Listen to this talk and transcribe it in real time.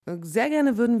Sehr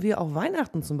gerne würden wir auch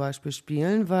Weihnachten zum Beispiel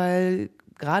spielen, weil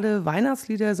gerade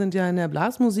Weihnachtslieder sind ja in der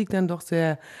Blasmusik dann doch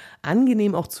sehr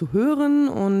angenehm auch zu hören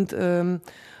und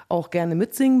auch gerne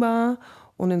mitsingbar.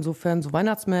 Und insofern so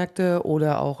Weihnachtsmärkte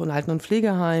oder auch in Alten- und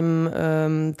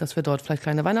Pflegeheimen, dass wir dort vielleicht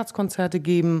kleine Weihnachtskonzerte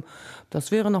geben. Das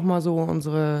wäre nochmal so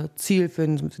unser Ziel für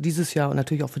dieses Jahr und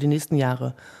natürlich auch für die nächsten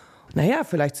Jahre. Naja,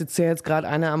 vielleicht sitzt ja jetzt gerade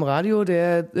einer am Radio,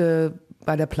 der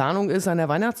bei der Planung ist einer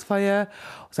Weihnachtsfeier,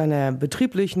 seiner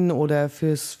betrieblichen oder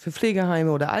für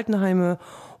Pflegeheime oder Altenheime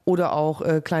oder auch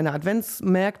kleine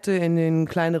Adventsmärkte in den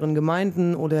kleineren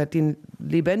Gemeinden oder den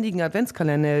lebendigen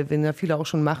Adventskalender, den ja viele auch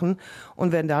schon machen.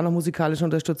 Und wenn da noch musikalische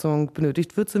Unterstützung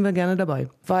benötigt wird, sind wir gerne dabei.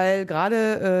 Weil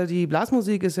gerade die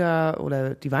Blasmusik ist ja,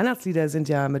 oder die Weihnachtslieder sind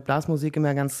ja mit Blasmusik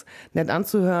immer ganz nett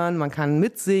anzuhören. Man kann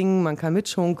mitsingen, man kann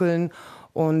mitschunkeln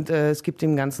und es gibt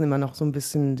dem Ganzen immer noch so ein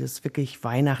bisschen das wirklich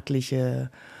weihnachtliche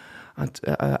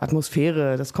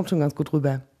Atmosphäre. Das kommt schon ganz gut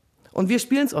rüber. Und wir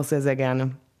spielen es auch sehr, sehr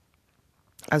gerne.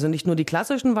 Also nicht nur die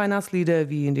klassischen Weihnachtslieder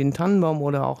wie in den Tannenbaum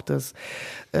oder auch das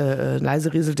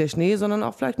leise rieselt der Schnee, sondern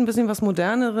auch vielleicht ein bisschen was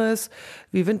Moderneres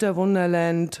wie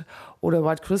Winterwunderland oder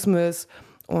White Christmas.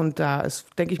 Und da ist,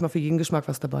 denke ich mal, für jeden Geschmack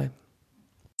was dabei.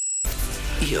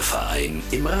 Ihr Verein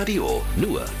im Radio,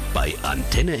 nur bei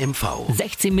Antenne MV.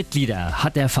 16 Mitglieder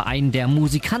hat der Verein der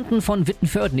Musikanten von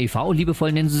Wittenförden e.V.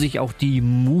 Liebevoll nennen sie sich auch die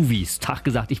MuWis. Tag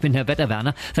gesagt, ich bin Herr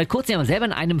Wetterwerner. Seit kurzem aber selber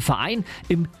in einem Verein,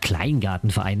 im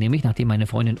Kleingartenverein nämlich, nachdem meine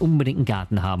Freundin unbedingt einen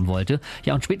Garten haben wollte.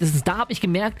 Ja, und spätestens da habe ich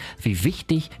gemerkt, wie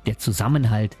wichtig der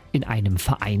Zusammenhalt in einem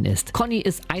Verein ist. Conny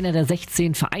ist einer der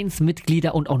 16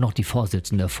 Vereinsmitglieder und auch noch die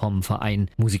Vorsitzende vom Verein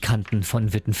Musikanten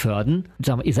von Wittenförden.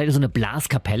 Sag mal, ihr seid ja so eine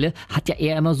Blaskapelle, hat ja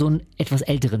eher immer so einen etwas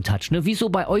älteren Touch, ne? Wieso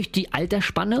bei euch die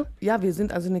Altersspanne? Ja, wir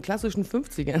sind also in den klassischen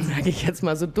 50ern, sage ich jetzt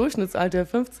mal, so Durchschnittsalter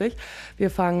 50. Wir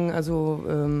fangen also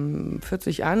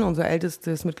 40 an, unser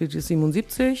ältestes Mitglied ist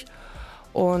 77.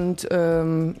 Und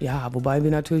ja, wobei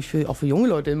wir natürlich auch für junge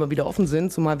Leute immer wieder offen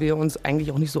sind, zumal wir uns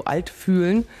eigentlich auch nicht so alt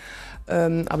fühlen.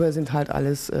 Aber wir sind halt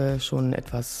alles schon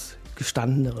etwas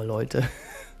gestandenere Leute.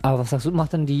 Aber was sagst du,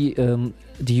 macht dann die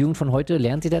Jugend von heute,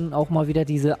 lernt sie denn auch mal wieder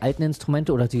diese alten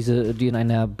Instrumente oder die in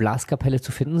einer Blaskapelle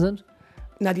zu finden sind?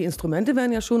 Na, die Instrumente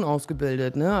werden ja schon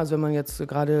ausgebildet, ne? Also wenn man jetzt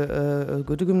gerade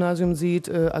Goethe-Gymnasium sieht,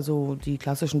 also die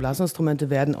klassischen Blasinstrumente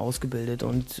werden ausgebildet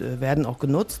und werden auch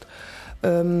genutzt.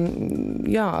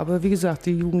 Ja, aber wie gesagt,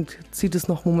 die Jugend zieht es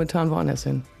noch momentan woanders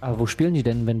hin. Aber wo spielen die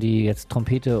denn, wenn die jetzt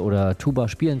Trompete oder Tuba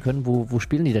spielen können? Wo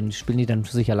spielen die denn? Spielen die dann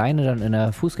für sich alleine dann in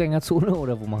der Fußgängerzone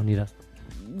oder wo machen die das?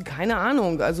 Keine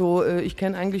Ahnung, also ich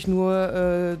kenne eigentlich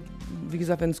nur, wie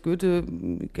gesagt, wenn es Goethe,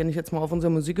 wenn ich jetzt mal auf unser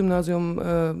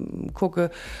Musikgymnasium gucke,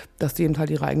 dass die eben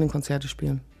halt ihre eigenen Konzerte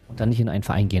spielen. Und dann nicht in einen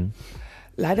Verein gehen?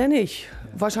 Leider nicht.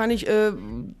 Wahrscheinlich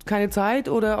keine Zeit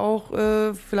oder auch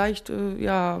vielleicht,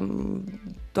 ja,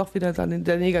 doch wieder dann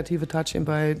der negative Touch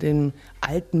bei den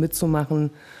Alten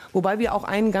mitzumachen. Wobei wir auch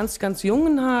einen ganz, ganz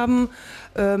Jungen haben,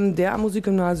 der am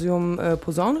Musikgymnasium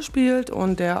Posaune spielt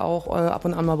und der auch ab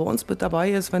und an mal bei uns mit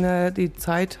dabei ist, wenn er die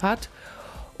Zeit hat.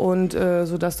 Und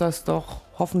sodass das doch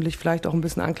hoffentlich vielleicht auch ein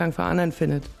bisschen Anklang für anderen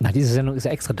findet. Na, diese Sendung ist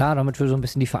ja extra da, damit wir so ein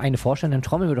bisschen die Vereine vorstellen. Dann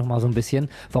trommeln wir doch mal so ein bisschen.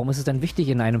 Warum ist es denn wichtig,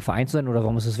 in einem Verein zu sein oder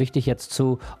warum ist es wichtig, jetzt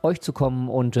zu euch zu kommen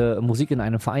und Musik in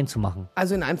einem Verein zu machen?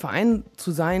 Also in einem Verein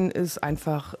zu sein, ist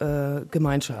einfach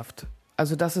Gemeinschaft.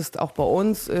 Also das ist auch bei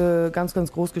uns ganz,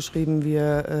 ganz groß geschrieben.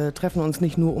 Wir treffen uns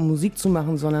nicht nur, um Musik zu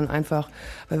machen, sondern einfach,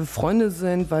 weil wir Freunde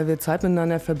sind, weil wir Zeit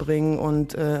miteinander verbringen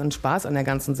und einen Spaß an der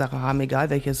ganzen Sache haben, egal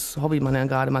welches Hobby man ja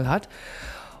gerade mal hat.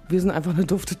 Wir sind einfach eine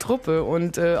dufte Truppe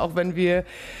und auch wenn wir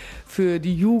für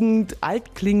die Jugend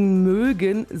alt klingen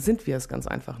mögen, sind wir es ganz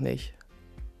einfach nicht.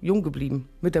 Jung geblieben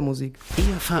mit der Musik.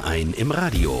 Ihr Verein im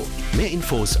Radio. Mehr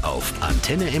Infos auf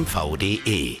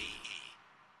antennemv.de.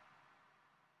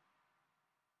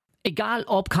 Egal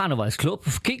ob Karnevalsclub,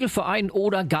 Kegelverein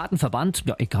oder Gartenverband,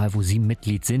 ja egal wo Sie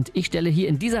Mitglied sind, ich stelle hier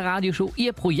in dieser Radioshow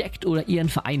Ihr Projekt oder Ihren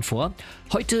Verein vor.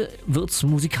 Heute wird's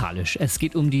musikalisch. Es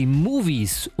geht um die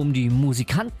MuWis, um die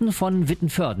Musikanten von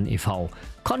Wittenförden e.V.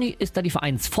 Conny ist da die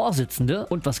Vereinsvorsitzende.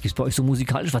 Und was gibt's bei euch so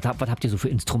musikalisch? Was habt ihr so für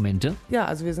Instrumente? Ja,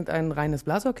 also wir sind ein reines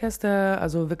Blasorchester,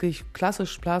 also wirklich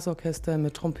klassisch Blasorchester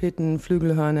mit Trompeten,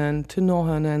 Flügelhörnern,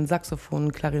 Tenorhörnern,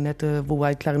 Saxophon, Klarinette,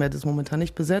 wobei Klarinette ist momentan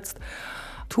nicht besetzt.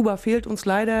 Tuba fehlt uns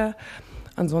leider,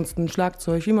 ansonsten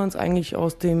Schlagzeug, wie man es eigentlich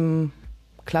aus dem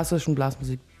klassischen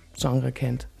Blasmusikgenre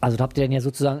kennt. Also da habt ihr dann ja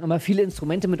sozusagen immer viele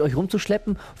Instrumente mit euch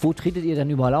rumzuschleppen. Wo tretet ihr dann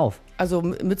überall auf? Also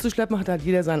mitzuschleppen hat halt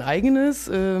jeder sein eigenes.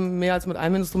 Mehr als mit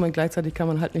einem Instrument gleichzeitig kann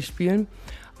man halt nicht spielen.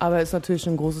 Aber es ist natürlich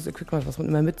ein großes Equipment, was man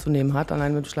immer mitzunehmen hat,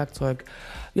 allein mit dem Schlagzeug.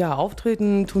 Ja,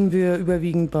 auftreten tun wir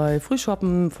überwiegend bei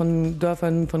Frühschoppen von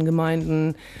Dörfern, von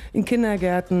Gemeinden, in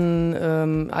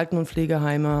Kindergärten, Alten- und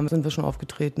Pflegeheime sind wir schon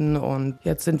aufgetreten. Und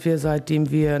jetzt sind wir,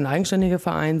 seitdem wir ein eigenständiger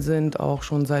Verein sind, auch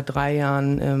schon seit 3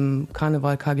 Jahren im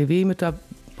Karneval KGW mit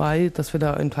dabei, dass wir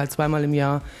da in Teil 2-mal im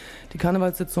Jahr die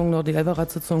Karnevalssitzungen oder die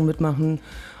Elferratssitzungen mitmachen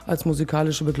als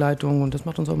musikalische Begleitung und das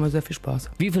macht uns auch immer sehr viel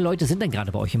Spaß. Wie viele Leute sind denn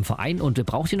gerade bei euch im Verein und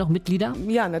braucht ihr noch Mitglieder?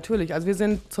 Ja, natürlich. Also wir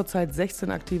sind zurzeit 16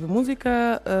 aktive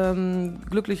Musiker,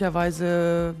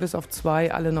 glücklicherweise bis auf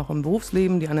 2 alle noch im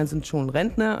Berufsleben, die anderen sind schon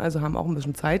Rentner, also haben auch ein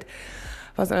bisschen Zeit.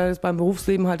 Was allerdings beim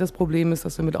Berufsleben halt das Problem ist,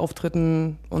 dass wir mit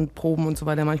Auftritten und Proben und so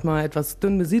weiter manchmal etwas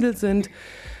dünn besiedelt sind.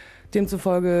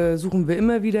 Demzufolge suchen wir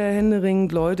immer wieder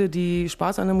händeringend Leute, die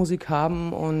Spaß an der Musik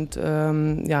haben und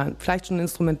vielleicht schon ein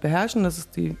Instrument beherrschen. Das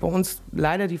ist bei uns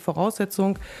leider die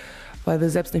Voraussetzung, weil wir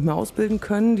selbst nicht mehr ausbilden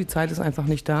können. Die Zeit ist einfach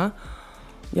nicht da.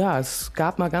 Ja, es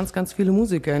gab mal ganz, ganz viele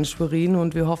Musiker in Schwerin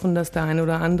und wir hoffen, dass der eine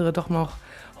oder andere doch noch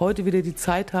heute wieder die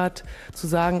Zeit hat, zu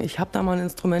sagen, ich habe da mal ein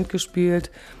Instrument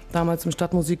gespielt, damals im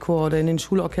Stadtmusikchor oder in den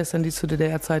Schulorchestern, die es zu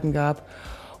DDR-Zeiten gab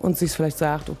und sich vielleicht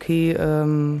sagt,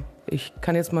 okay, ich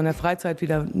kann jetzt meine Freizeit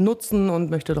wieder nutzen und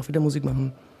möchte doch wieder Musik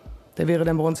machen. Der wäre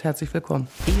dann bei uns herzlich willkommen.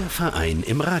 Ihr Verein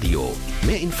im Radio.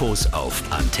 Mehr Infos auf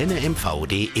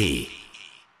antennemv.de.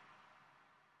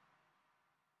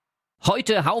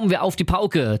 Heute hauen wir auf die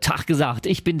Pauke. Tag gesagt,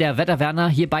 ich bin der Wetterwerner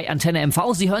hier bei Antenne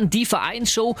MV. Sie hören die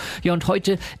Vereinsshow. Ja, und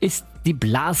heute ist die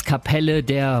Blaskapelle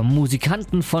der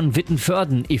Musikanten von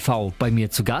Wittenförden e.V. bei mir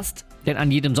zu Gast. Denn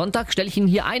an jedem Sonntag stelle ich Ihnen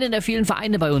hier einen der vielen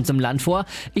Vereine bei uns im Land vor.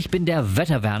 Ich bin der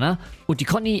Wetterwerner und die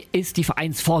Conny ist die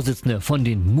Vereinsvorsitzende von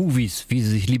den MuWis, wie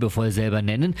sie sich liebevoll selber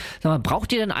nennen. Sag mal,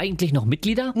 braucht ihr denn eigentlich noch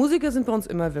Mitglieder? Musiker sind bei uns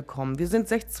immer willkommen. Wir sind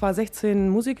zwar 16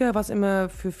 Musiker, was immer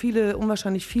für viele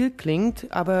unwahrscheinlich viel klingt,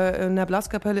 aber in der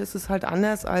Blaskapelle ist es halt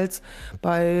anders als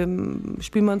beim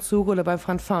Spielmannszug oder beim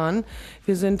Fanfaren.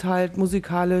 Wir sind halt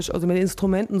musikalisch, also mit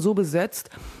Instrumenten so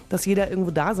besetzt, dass jeder irgendwo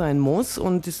da sein muss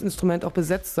und das Instrument auch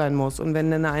besetzt sein muss. Und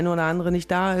wenn dann der eine oder andere nicht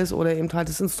da ist oder eben halt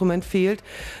das Instrument fehlt,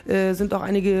 sind auch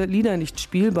einige Lieder nicht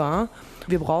spielbar.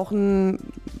 Wir brauchen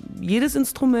jedes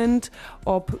Instrument,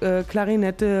 ob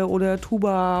Klarinette oder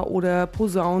Tuba oder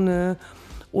Posaune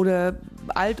oder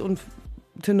Alt- und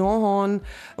Tenorhorn,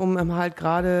 um halt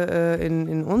gerade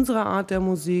in unserer Art der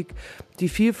Musik die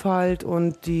Vielfalt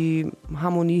und die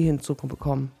Harmonie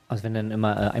hinzubekommen. Also wenn dann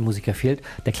immer ein Musiker fehlt,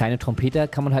 der kleine Trompeter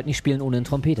kann man halt nicht spielen ohne einen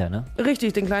Trompeter, ne?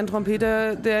 Richtig, den kleinen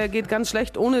Trompeter, der geht ganz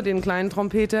schlecht ohne den kleinen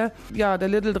Trompeter. Ja, der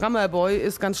Little Drummer Boy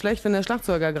ist ganz schlecht, wenn der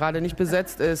Schlagzeuger gerade nicht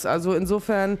besetzt ist. Also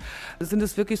insofern sind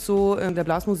es wirklich so, in der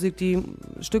Blasmusik, die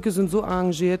Stücke sind so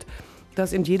arrangiert,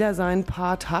 dass eben jeder seinen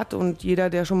Part hat und jeder,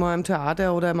 der schon mal im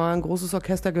Theater oder mal ein großes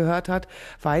Orchester gehört hat,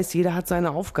 weiß, jeder hat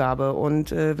seine Aufgabe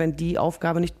und wenn die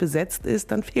Aufgabe nicht besetzt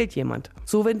ist, dann fehlt jemand.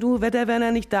 So, wenn du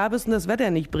Wetterwerner nicht da bist und das Wetter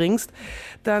nicht bringst,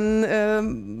 dann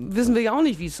wissen wir ja auch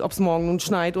nicht, ob es morgen nun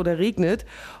schneit oder regnet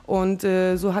und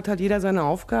so hat halt jeder seine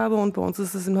Aufgabe und bei uns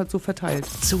ist es eben halt so verteilt.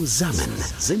 Zusammen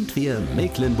sind wir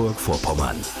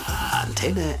Mecklenburg-Vorpommern.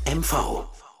 Antenne MV.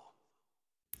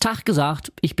 Tag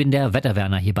gesagt, ich bin der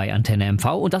Wetterwerner hier bei Antenne MV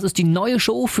und das ist die neue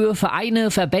Show für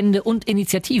Vereine, Verbände und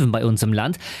Initiativen bei uns im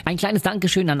Land. Ein kleines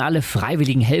Dankeschön an alle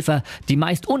freiwilligen Helfer, die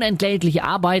meist unentgeltlich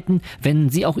arbeiten. Wenn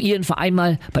Sie auch Ihren Verein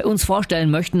mal bei uns vorstellen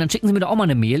möchten, dann schicken Sie mir doch auch mal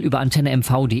eine Mail über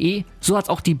antennemv.de. So hat's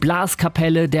auch die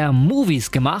Blaskapelle der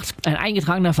MuWis gemacht. Ein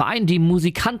eingetragener Verein, die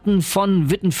Musikanten von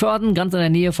Wittenförden, ganz in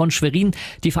der Nähe von Schwerin.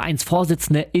 Die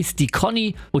Vereinsvorsitzende ist die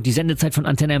Conny und die Sendezeit von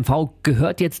Antenne MV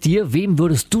gehört jetzt dir. Wem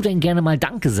würdest du denn gerne mal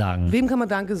Danke sagen? Wem kann man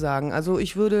Danke sagen? Also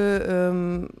ich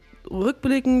würde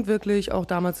rückblickend wirklich auch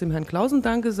damals dem Herrn Clausen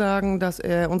Danke sagen, dass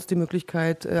er uns die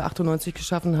Möglichkeit 98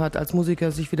 geschaffen hat, als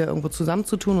Musiker sich wieder irgendwo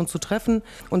zusammenzutun und zu treffen.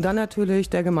 Und dann natürlich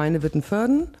der Gemeinde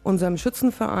Wittenförden, unserem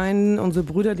Schützenverein, unsere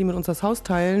Brüder, die mit uns das Haus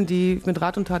teilen, die mit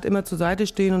Rat und Tat immer zur Seite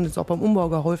stehen und uns auch beim Umbau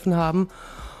geholfen haben.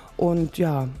 Und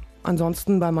ja,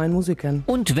 ansonsten bei meinen Musikern.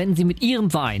 Und wenn Sie mit Ihrem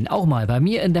Verein auch mal bei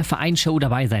mir in der Vereinsshow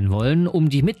dabei sein wollen, um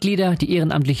die Mitglieder, die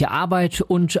ehrenamtliche Arbeit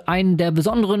und einen der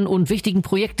besonderen und wichtigen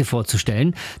Projekte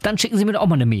vorzustellen, dann schicken Sie mir doch auch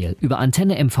mal eine Mail über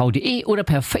antennemv.de oder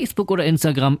per Facebook oder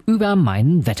Instagram über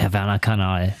meinen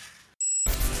Wetterwerner-Kanal.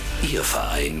 Ihr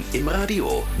Verein im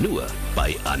Radio, nur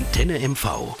bei Antenne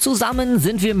MV. Zusammen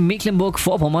sind wir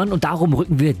Mecklenburg-Vorpommern und darum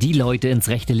rücken wir die Leute ins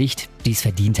rechte Licht, die es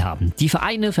verdient haben. Die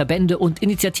Vereine, Verbände und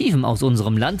Initiativen aus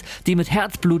unserem Land, die mit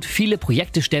Herzblut viele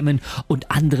Projekte stemmen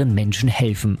und anderen Menschen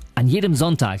helfen. An jedem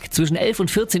Sonntag zwischen 11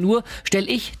 und 14 Uhr stelle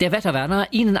ich, der Wetterwerner,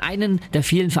 Ihnen einen der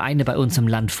vielen Vereine bei uns im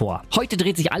Land vor. Heute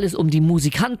dreht sich alles um die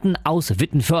Musikanten aus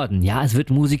Wittenförden. Ja, es wird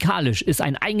musikalisch, ist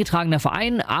ein eingetragener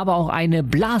Verein, aber auch eine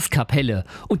Blaskapelle.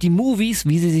 Und die MuWis,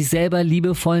 wie sie sich selber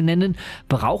liebevoll nennen,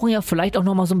 brauchen ja vielleicht auch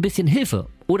nochmal so ein bisschen Hilfe.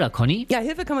 Oder, Conny? Ja,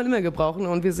 Hilfe kann man immer gebrauchen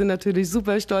und wir sind natürlich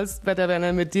super stolz,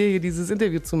 Wetterwerner, mit dir hier dieses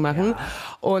Interview zu machen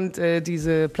und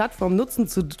diese Plattform nutzen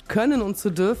zu können und zu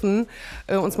dürfen,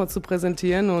 uns mal zu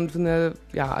präsentieren und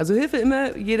also Hilfe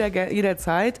immer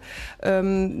jederzeit.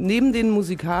 Neben den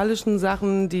musikalischen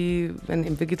Sachen, wenn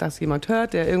eben wirklich das jemand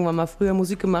hört, der irgendwann mal früher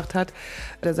Musik gemacht hat,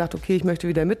 der sagt, okay, ich möchte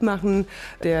wieder mitmachen,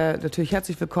 der natürlich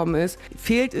herzlich willkommen ist,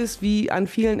 fehlt es wie an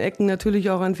vielen Ecken natürlich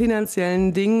auch an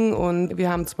finanziellen Dingen und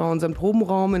wir haben zwar unseren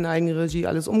Probenraum in Eigenregie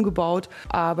alles umgebaut,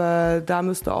 aber da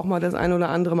müsste auch mal das ein oder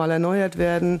andere mal erneuert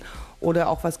werden oder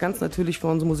auch was ganz natürlich für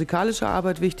unsere musikalische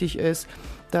Arbeit wichtig ist,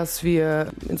 dass wir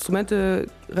Instrumente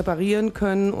reparieren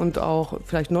können und auch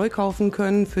vielleicht neu kaufen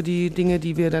können für die Dinge,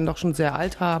 die wir dann doch schon sehr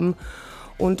alt haben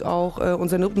und auch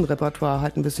unser Notenrepertoire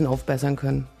halt ein bisschen aufbessern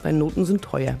können, weil Noten sind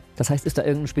teuer. Das heißt, ist da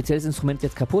irgendein spezielles Instrument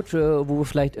jetzt kaputt, wo wir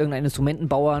vielleicht irgendein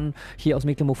Instrumentenbauern hier aus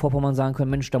Mecklenburg-Vorpommern sagen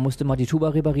können, Mensch, da musste mal die Tuba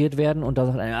repariert werden und da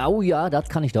sagt einer, oh ja, das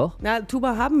kann ich doch. Na,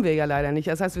 Tuba haben wir ja leider nicht.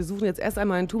 Das heißt, wir suchen jetzt erst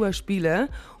einmal einen Tuba-Spieler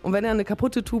und wenn er eine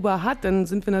kaputte Tuba hat, dann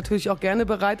sind wir natürlich auch gerne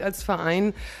bereit als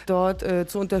Verein dort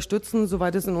zu unterstützen,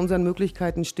 soweit es in unseren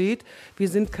Möglichkeiten steht. Wir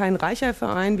sind kein reicher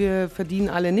Verein, wir verdienen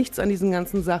alle nichts an diesen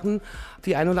ganzen Sachen.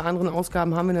 Die ein oder anderen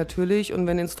Ausgaben haben wir natürlich und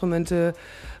wenn Instrumente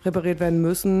repariert werden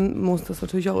müssen, muss das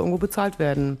natürlich auch irgendwo bezahlt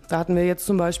werden. Da hatten wir jetzt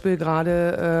zum Beispiel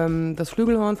gerade das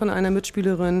Flügelhorn von einer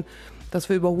Mitspielerin, das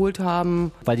wir überholt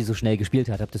haben. Weil die so schnell gespielt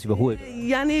hat, habt ihr das überholt?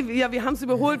 Ja, wir haben es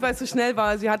überholt, weil es so schnell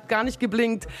war. Sie hat gar nicht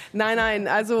geblinkt. Nein,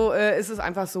 also es ist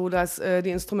einfach so, dass die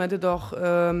Instrumente doch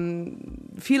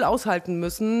viel aushalten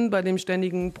müssen bei dem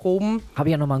ständigen Proben. Habe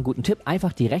ich ja nochmal einen guten Tipp.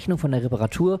 Einfach die Rechnung von der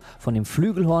Reparatur von dem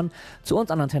Flügelhorn zu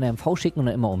uns an Antenne MV schicken und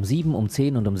dann immer um 7, um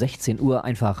 10 und um 16 Uhr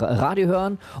einfach Radio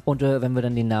hören. Und wenn wir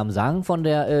dann den Namen sagen von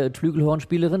der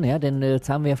Flügelhornspielerin, ja, dann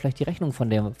zahlen wir ja vielleicht die Rechnung von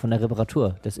der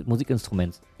Reparatur des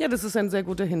Musikinstruments. Ja, das ist ein sehr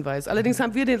guter Hinweis. Allerdings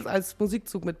haben wir den als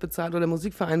Musikzug mitbezahlt oder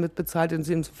Musikverein mitbezahlt. In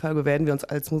diesem Fall werden wir uns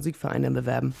als Musikverein dann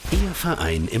bewerben. Ihr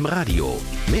Verein im Radio.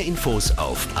 Mehr Infos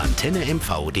auf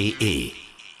antennemv.de.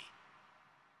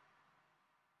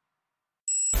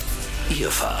 Ihr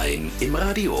Verein im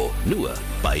Radio. Nur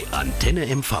bei Antenne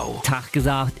MV. Tag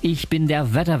gesagt, ich bin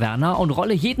der Wetterwerner und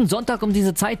rolle jeden Sonntag um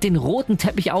diese Zeit den roten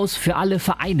Teppich aus für alle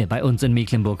Vereine bei uns in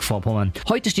Mecklenburg-Vorpommern.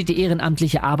 Heute steht die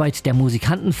ehrenamtliche Arbeit der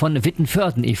Musikanten von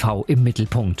Wittenförden e.V. im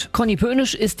Mittelpunkt. Conny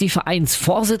Pönisch ist die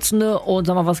Vereinsvorsitzende und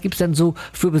sag mal, was gibt's denn so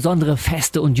für besondere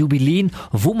Feste und Jubiläen,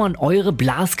 wo man eure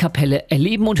Blaskapelle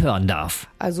erleben und hören darf?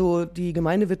 Also die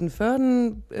Gemeinde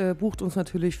Wittenförden bucht uns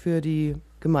natürlich für die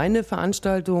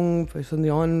Gemeindeveranstaltungen, für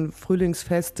Senioren,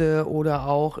 Frühlingsfeste oder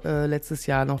auch letztes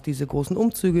Jahr noch diese großen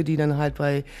Umzüge, die dann halt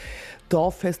bei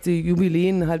Dorffeste,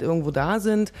 Jubiläen halt irgendwo da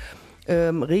sind.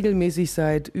 Regelmäßig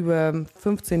seit über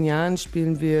 15 Jahren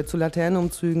spielen wir zu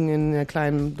Laternenumzügen in einem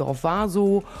kleinen Dorf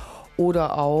Warsow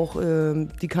oder auch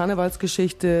die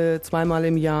Karnevalsgeschichte zweimal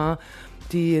im Jahr,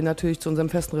 die natürlich zu unserem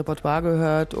festen Repertoire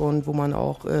gehört und wo man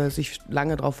auch sich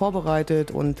lange darauf vorbereitet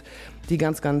und die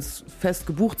ganz, ganz fest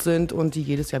gebucht sind und die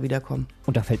jedes Jahr wiederkommen.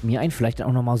 Und da fällt mir ein, vielleicht dann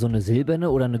auch nochmal so eine silberne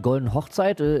oder eine goldene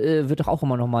Hochzeit, wird doch auch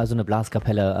immer nochmal so eine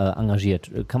Blaskapelle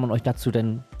engagiert. Kann man euch dazu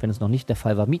denn, wenn es noch nicht der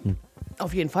Fall war, mieten?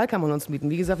 Auf jeden Fall kann man uns mieten.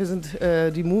 Wie gesagt, wir sind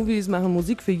die MuWis, machen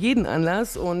Musik für jeden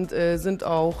Anlass und sind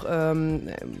auch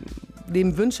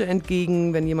nehmen Wünsche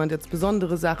entgegen, wenn jemand jetzt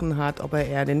besondere Sachen hat, ob er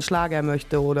eher den Schlager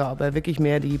möchte oder ob er wirklich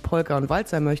mehr die Polka und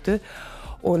Walzer möchte.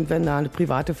 Und wenn da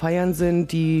private Feiern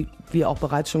sind, die wir auch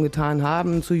bereits schon getan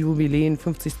haben, zu Jubiläen,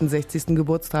 50., 60.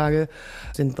 Geburtstage,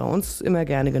 sind bei uns immer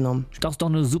gerne genommen. Das ist doch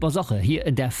eine super Sache. Hier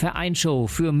in der Vereinsshow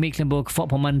für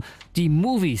Mecklenburg-Vorpommern. Die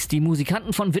MuWis, die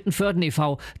Musikanten von Wittenförden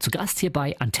e.V., zu Gast hier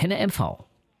bei Antenne MV.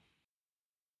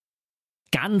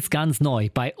 Ganz, ganz neu.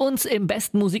 Bei uns im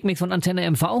besten Musikmix von Antenne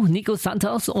MV, Nico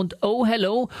Santos und Oh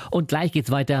Hello. Und gleich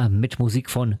geht's weiter mit Musik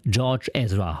von George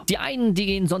Ezra. Die einen, die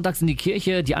gehen sonntags in die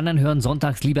Kirche, die anderen hören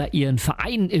sonntags lieber ihren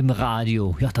Verein im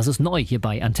Radio. Ja, das ist neu hier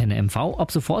bei Antenne MV.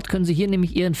 Ab sofort können Sie hier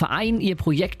nämlich Ihren Verein, Ihr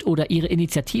Projekt oder Ihre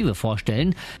Initiative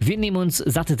vorstellen. Wir nehmen uns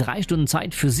satte 3 Stunden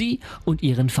Zeit für Sie und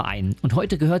Ihren Verein. Und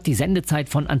heute gehört die Sendezeit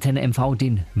von Antenne MV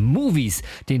den MuWis,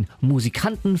 den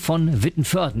Musikanten von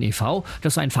Wittenförden e.V.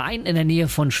 Das ist ein Verein in der Nähe Nähe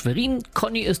von Schwerin.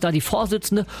 Conny ist da die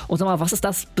Vorsitzende. Und sag mal, was ist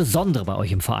das Besondere bei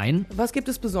euch im Verein? Was gibt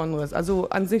es Besonderes? Also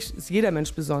an sich ist jeder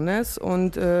Mensch besonders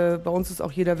und bei uns ist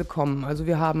auch jeder willkommen. Also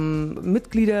wir haben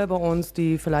Mitglieder bei uns,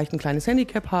 die vielleicht ein kleines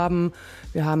Handicap haben.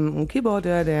 Wir haben einen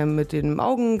Keyboarder, der mit den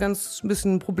Augen ganz ein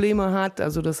bisschen Probleme hat.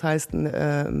 Also das heißt,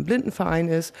 ein Blindenverein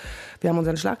ist. Wir haben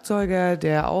unseren Schlagzeuger,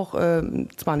 der auch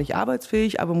zwar nicht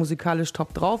arbeitsfähig, aber musikalisch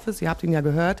top drauf ist. Ihr habt ihn ja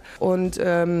gehört. Und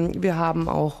wir haben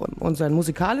auch unseren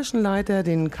musikalischen Leiter,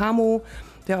 den Camo,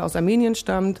 der aus Armenien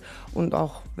stammt und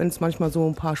auch wenn es manchmal so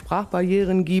ein paar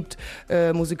Sprachbarrieren gibt,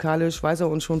 musikalisch weiß er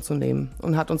uns schon zu nehmen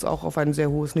und hat uns auch auf ein sehr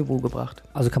hohes Niveau gebracht.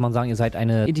 Also kann man sagen, ihr seid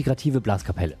eine integrative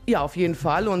Blaskapelle? Ja, auf jeden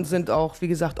Fall und sind auch, wie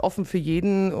gesagt, offen für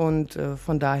jeden und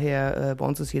von daher bei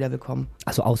uns ist jeder willkommen.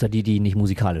 Also außer die nicht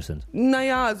musikalisch sind?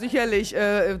 Naja, sicherlich.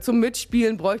 Zum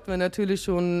Mitspielen bräuchten wir natürlich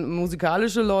schon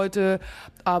musikalische Leute,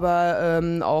 aber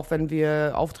auch wenn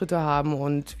wir Auftritte haben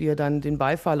und wir dann den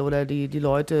Beifall oder die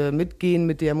Leute mitgehen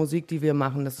mit der Musik, die wir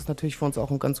machen, das ist natürlich für uns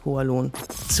auch ein ganz hoher Lohn.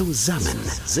 Zusammen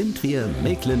sind wir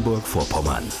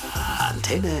Mecklenburg-Vorpommern.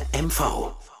 Antenne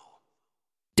MV.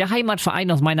 Der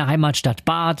Heimatverein aus meiner Heimatstadt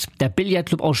Barth, der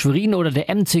Billardclub aus Schwerin oder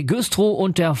der MC Güstrow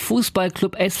und der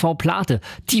Fußballclub SV Plate,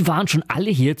 die waren schon alle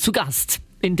hier zu Gast.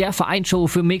 In der Vereinsshow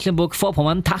für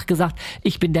Mecklenburg-Vorpommern, Tag gesagt,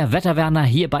 ich bin der Wetterwerner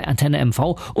hier bei Antenne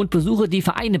MV und besuche die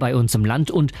Vereine bei uns im Land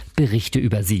und berichte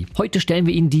über sie. Heute stellen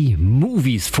wir Ihnen die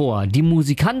MuWis vor, die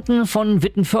Musikanten von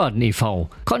Wittenförden e.V.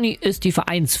 Conny ist die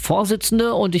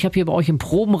Vereinsvorsitzende und ich habe hier bei euch im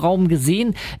Probenraum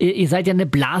gesehen, ihr seid ja eine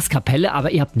Blaskapelle, aber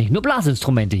ihr habt nicht nur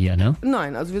Blasinstrumente hier, ne?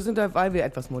 Nein, also wir sind da, weil wir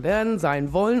etwas modern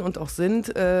sein wollen und auch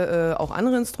sind, auch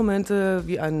andere Instrumente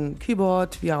wie ein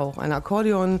Keyboard, wie auch ein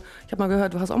Akkordeon. Ich habe mal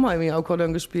gehört, du hast auch mal irgendwie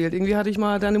Akkordeon gespielt. Irgendwie hatte ich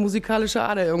mal deine musikalische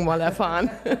Ader irgendwann erfahren.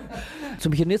 Zu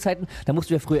Pionierzeiten, da musst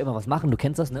du ja früher immer was machen, du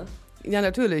kennst das, ne? Ja,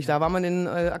 natürlich, da war man in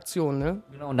Aktion, ne?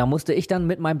 Genau, und da musste ich dann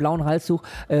mit meinem blauen Halstuch,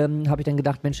 habe ich dann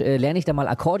gedacht, Mensch, lerne ich da mal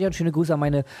Akkordeon. Schöne Grüße an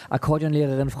meine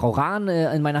Akkordeonlehrerin Frau Rahn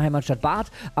in meiner Heimatstadt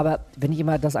Barth. Aber wenn ich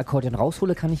immer das Akkordeon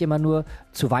raushole, kann ich immer nur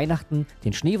zu Weihnachten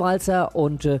den Schneewalzer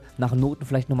und nach Noten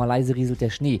vielleicht nochmal leise rieselt der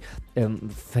Schnee.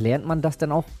 Verlernt man das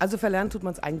dann auch? Also verlernen tut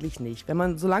man es eigentlich nicht.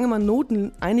 Solange man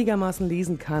Noten einigermaßen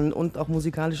lesen kann und auch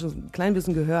musikalisch ein klein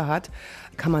bisschen Gehör hat,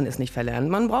 kann man es nicht verlernen.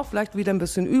 Man braucht vielleicht wieder ein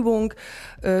bisschen Übung.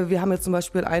 Wir haben jetzt zum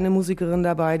Beispiel eine Musikerin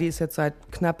dabei, die ist jetzt seit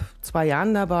knapp 2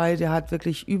 Jahren dabei. Der hat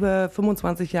wirklich über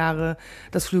 25 Jahre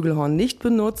das Flügelhorn nicht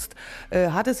benutzt,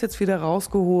 hat es jetzt wieder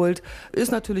rausgeholt.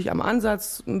 Ist natürlich am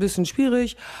Ansatz ein bisschen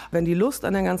schwierig. Wenn die Lust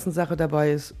an der ganzen Sache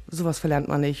dabei ist, sowas verlernt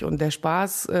man nicht. Und der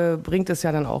Spaß bringt es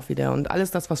ja dann auch wieder. Und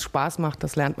alles das, was Spaß macht,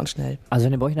 das lernt man schnell. Also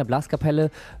wenn ihr bei euch in der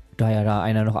Blaskapelle, da ja da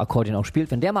einer noch Akkordeon auch spielt,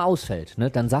 wenn der mal ausfällt, ne,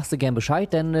 dann sagst du gern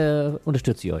Bescheid, dann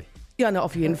unterstütze ich euch. Ja, na,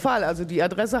 auf jeden Fall. Also die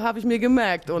Adresse habe ich mir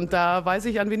gemerkt und da weiß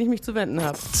ich, an wen ich mich zu wenden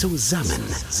habe. Zusammen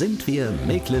sind wir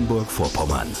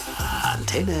Mecklenburg-Vorpommern.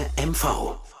 Antenne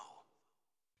MV.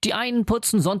 Die einen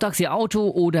putzen sonntags ihr Auto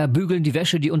oder bügeln die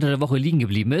Wäsche, die unter der Woche liegen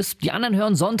geblieben ist. Die anderen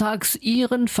hören sonntags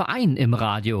ihren Verein im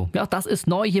Radio. Ja, das ist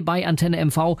neu hier bei Antenne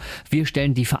MV. Wir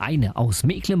stellen die Vereine aus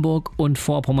Mecklenburg und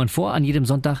Vorpommern vor. An jedem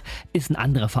Sonntag ist ein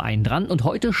anderer Verein dran. Und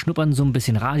heute schnuppern so ein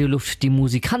bisschen Radioluft die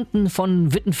Musikanten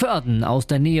von Wittenförden aus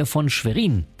der Nähe von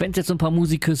Schwerin. Wenn es jetzt so ein paar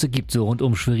Musikküsse gibt, so rund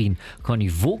um Schwerin.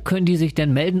 Conny, wo können die sich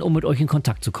denn melden, um mit euch in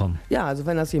Kontakt zu kommen? Ja, also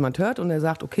wenn das jemand hört und er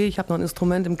sagt, okay, ich habe noch ein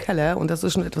Instrument im Keller und das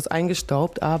ist schon etwas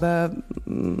eingestaubt, aber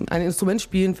ein Instrument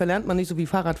spielen verlernt man nicht so wie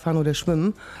Fahrradfahren oder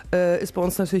Schwimmen, ist bei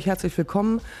uns natürlich herzlich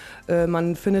willkommen.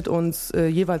 Man findet uns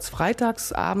jeweils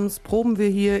freitags abends, proben wir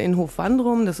hier in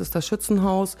Hofwandrum, das ist das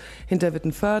Schützenhaus hinter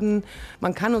Wittenförden.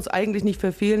 Man kann uns eigentlich nicht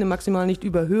verfehlen, maximal nicht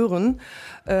überhören.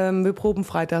 Wir proben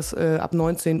freitags ab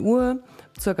 19 Uhr.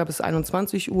 Circa bis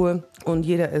 21 Uhr und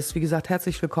jeder ist, wie gesagt,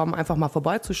 herzlich willkommen, einfach mal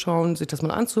vorbeizuschauen, sich das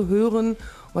mal anzuhören,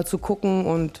 mal zu gucken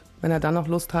und wenn er dann noch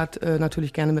Lust hat,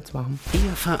 natürlich gerne mitzumachen.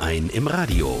 Ihr Verein im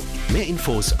Radio. Mehr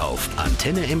Infos auf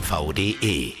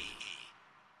antennemv.de.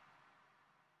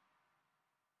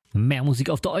 Mehr Musik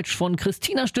auf Deutsch von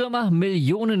Christina Stürmer,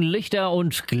 Millionen Lichter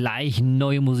und gleich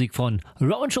neue Musik von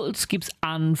Rowan Schulz gibt's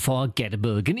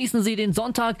Unforgettable. Genießen Sie den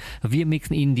Sonntag. Wir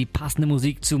mixen Ihnen die passende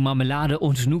Musik zu Marmelade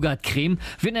und Nougat-Creme.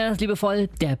 Wir nennen das liebevoll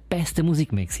der beste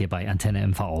Musikmix hier bei Antenne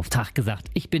MV auf. Tag gesagt,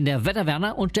 ich bin der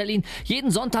Wetterwerner und stelle Ihnen jeden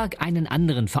Sonntag einen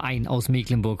anderen Verein aus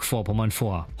Mecklenburg-Vorpommern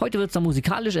vor. Heute wird's dann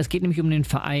musikalisch. Es geht nämlich um den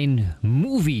Verein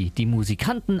MuWi, die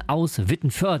Musikanten aus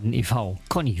Wittenförden e.V.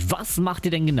 Conny, was macht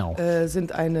ihr denn genau?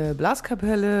 Sind eine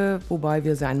Blaskapelle, wobei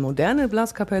wir sehr eine moderne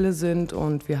Blaskapelle sind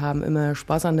und wir haben immer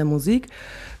Spaß an der Musik.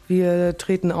 Wir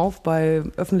treten auf bei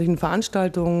öffentlichen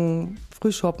Veranstaltungen,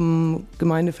 Frühschoppen,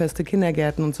 Gemeindefeste,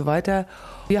 Kindergärten und so weiter.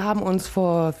 Wir haben uns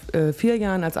vor 4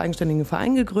 Jahren als eigenständigen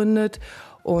Verein gegründet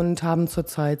und haben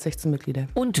zurzeit 16 Mitglieder.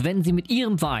 Und wenn Sie mit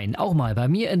Ihrem Verein auch mal bei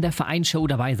mir in der Vereinsshow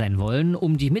dabei sein wollen,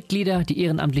 um die Mitglieder, die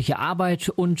ehrenamtliche Arbeit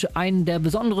und einen der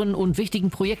besonderen und wichtigen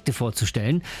Projekte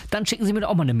vorzustellen, dann schicken Sie mir doch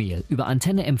auch mal eine Mail über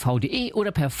antennemv.de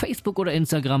oder per Facebook oder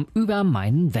Instagram über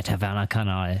meinen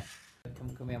Wetterwerner-Kanal.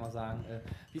 Können wir ja mal sagen,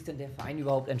 wie ist denn der Verein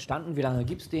überhaupt entstanden? Wie lange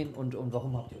gibt es den und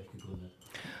warum habt ihr euch gegründet?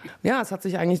 Ja, es hat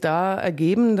sich eigentlich da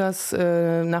ergeben, dass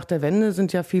nach der Wende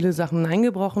sind ja viele Sachen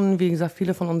eingebrochen. Wie gesagt,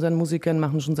 viele von unseren Musikern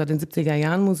machen schon seit den 70er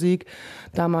Jahren Musik,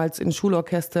 damals in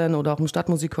Schulorchestern oder auch im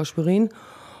Stadtmusikchor Schwerin.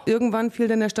 Irgendwann fiel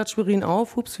dann der Stadt Schwerin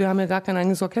auf, hups, wir haben ja gar kein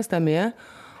eigenes Orchester mehr.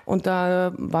 Und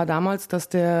da war damals, dass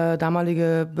der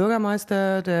damalige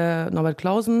Bürgermeister, der Norbert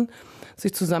Clausen,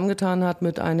 sich zusammengetan hat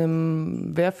mit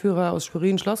einem Wehrführer aus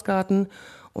Schwerin, Schlossgarten.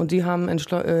 Und die haben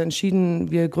entschieden,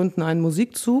 wir gründen einen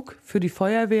Musikzug für die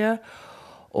Feuerwehr.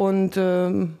 Und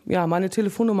ja, meine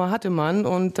Telefonnummer hatte man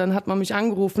und dann hat man mich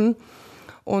angerufen.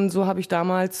 Und so habe ich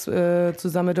damals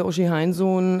zusammen mit der Uschi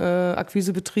Heinsohn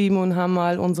Akquise betrieben und haben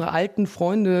mal unsere alten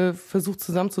Freunde versucht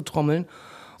zusammenzutrommeln.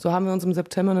 So haben wir uns im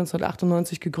September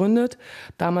 1998 gegründet,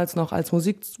 damals noch als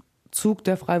Musikzug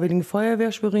der Freiwilligen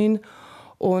Feuerwehr Schwerin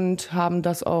und haben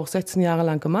das auch 16 Jahre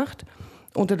lang gemacht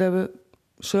unter der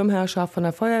Schirmherrschaft von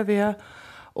der Feuerwehr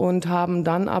und haben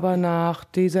dann aber nach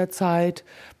dieser Zeit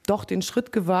doch den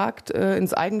Schritt gewagt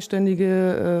ins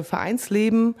eigenständige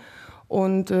Vereinsleben.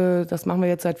 Und das machen wir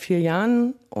jetzt seit 4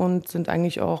 Jahren und sind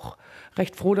eigentlich auch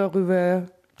recht froh darüber,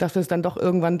 dass wir es dann doch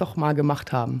irgendwann doch mal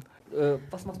gemacht haben.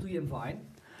 Was machst du hier im Verein?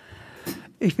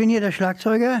 Ich bin hier der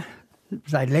Schlagzeuger,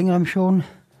 seit längerem schon.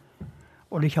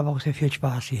 Und ich habe auch sehr viel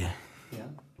Spaß hier. Ja.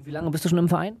 Wie lange bist du schon im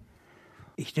Verein?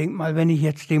 Ich denke mal, wenn ich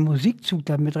jetzt den Musikzug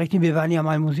damit rechne, wir waren ja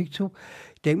mal im Musikzug,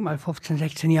 ich denke mal 15,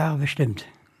 16 Jahre bestimmt.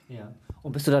 Ja.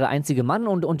 Und bist du da der einzige Mann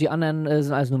und die anderen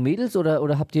sind alles nur Mädels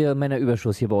oder habt ihr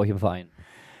Männerüberschuss hier bei euch im Verein?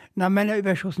 Na,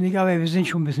 Männerüberschuss nicht, aber wir sind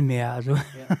schon ein bisschen mehr. Also.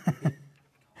 Ja.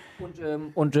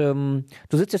 Und du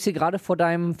sitzt jetzt hier gerade vor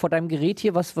deinem Gerät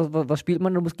hier. Was spielt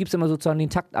man? Du gibst immer sozusagen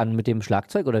den Takt an mit dem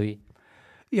Schlagzeug oder wie?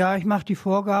 Ja, ich mache die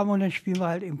Vorgaben und dann spielen wir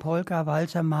halt im Polka,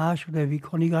 Walzer, Marsch oder wie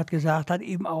Conny gerade gesagt hat,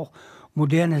 eben auch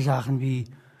moderne Sachen wie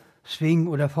Swing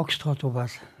oder Foxtrot,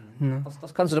 sowas. Mhm.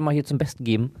 Was kannst du denn mal hier zum Besten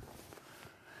geben?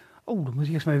 Oh, da muss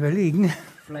ich erst mal überlegen.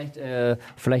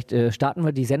 Vielleicht starten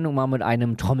wir die Sendung mal mit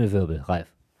einem Trommelwirbel, Ralf.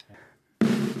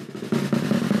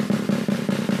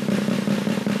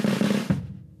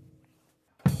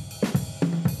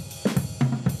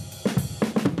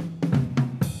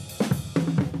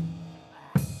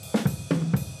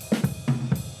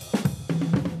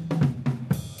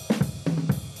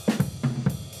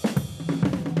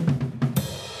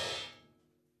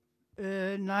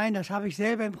 Nein, das habe ich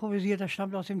selber improvisiert. Das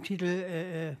stammt aus dem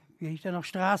Titel, wie hieß der noch,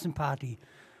 Straßenparty.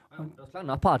 Und das klang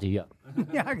nach Party, ja.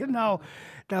 Ja, genau.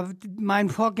 Mein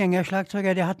Vorgänger,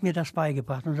 Schlagzeuger, der hat mir das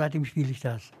beigebracht und seitdem spiele ich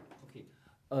das. Okay.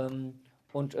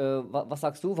 Was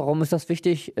sagst du? Warum ist das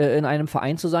wichtig, in einem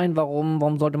Verein zu sein?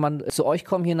 Warum sollte man zu euch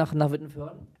kommen, hier nach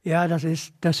Wittenförden? Ja, das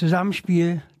ist das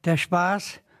Zusammenspiel, der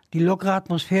Spaß, die lockere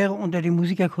Atmosphäre unter den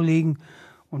Musikerkollegen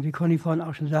und wie Conny vorhin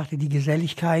auch schon sagte, die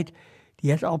Geselligkeit, die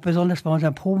jetzt auch besonders bei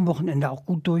unserem Probenwochenende auch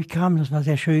gut durchkam. Das war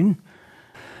sehr schön.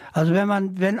 Also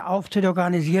wenn Auftritte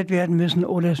organisiert werden müssen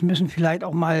oder es müssen vielleicht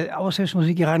auch mal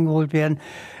Aushilfsmusik herangeholt werden,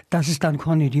 das ist dann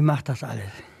Conny, die macht das alles.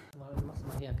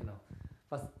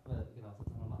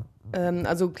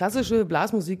 Also klassische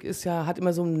Blasmusik hat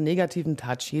immer so einen negativen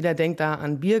Touch. Jeder denkt da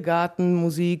an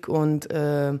Biergartenmusik und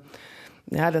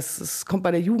das kommt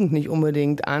bei der Jugend nicht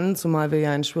unbedingt an, zumal wir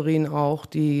ja in Schwerin auch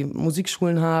die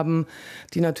Musikschulen haben,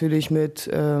 die natürlich mit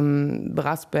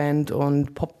Brassband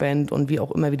und Popband und wie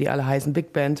auch immer, wie die alle heißen,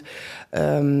 Big Band,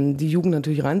 die Jugend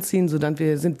natürlich ranziehen, sodass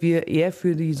sind wir eher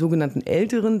für die sogenannten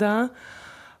Älteren da.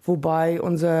 Wobei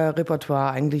unser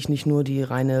Repertoire eigentlich nicht nur die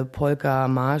reine Polka,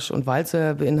 Marsch und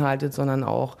Walzer beinhaltet, sondern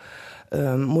auch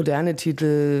moderne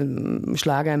Titel,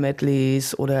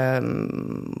 Schlager-Medleys oder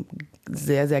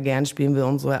sehr, sehr gern spielen wir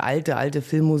unsere alte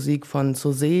Filmmusik von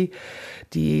Zur See,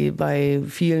 die bei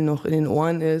vielen noch in den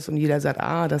Ohren ist und jeder sagt,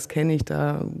 das kenne ich,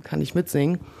 da kann ich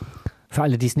mitsingen. Für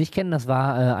alle, die es nicht kennen, das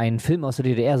war ein Film aus der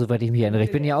DDR, soweit ich mich erinnere.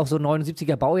 Ich bin ja auch so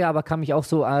 79er Baujahr, aber kann mich auch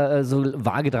so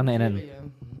vage dran erinnern.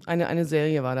 Eine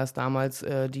Serie war das damals,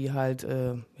 die halt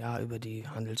über die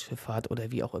Handelsschifffahrt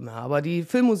oder wie auch immer. Aber die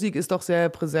Filmmusik ist doch sehr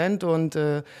präsent und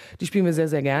die spielen wir sehr,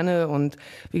 sehr gerne. Und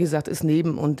wie gesagt, ist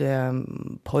neben und der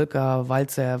Polka,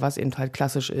 Walzer, was eben halt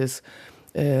klassisch ist,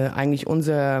 eigentlich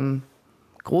unser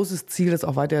großes Ziel, das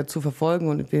auch weiter zu verfolgen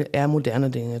und eher moderne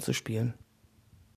Dinge zu spielen.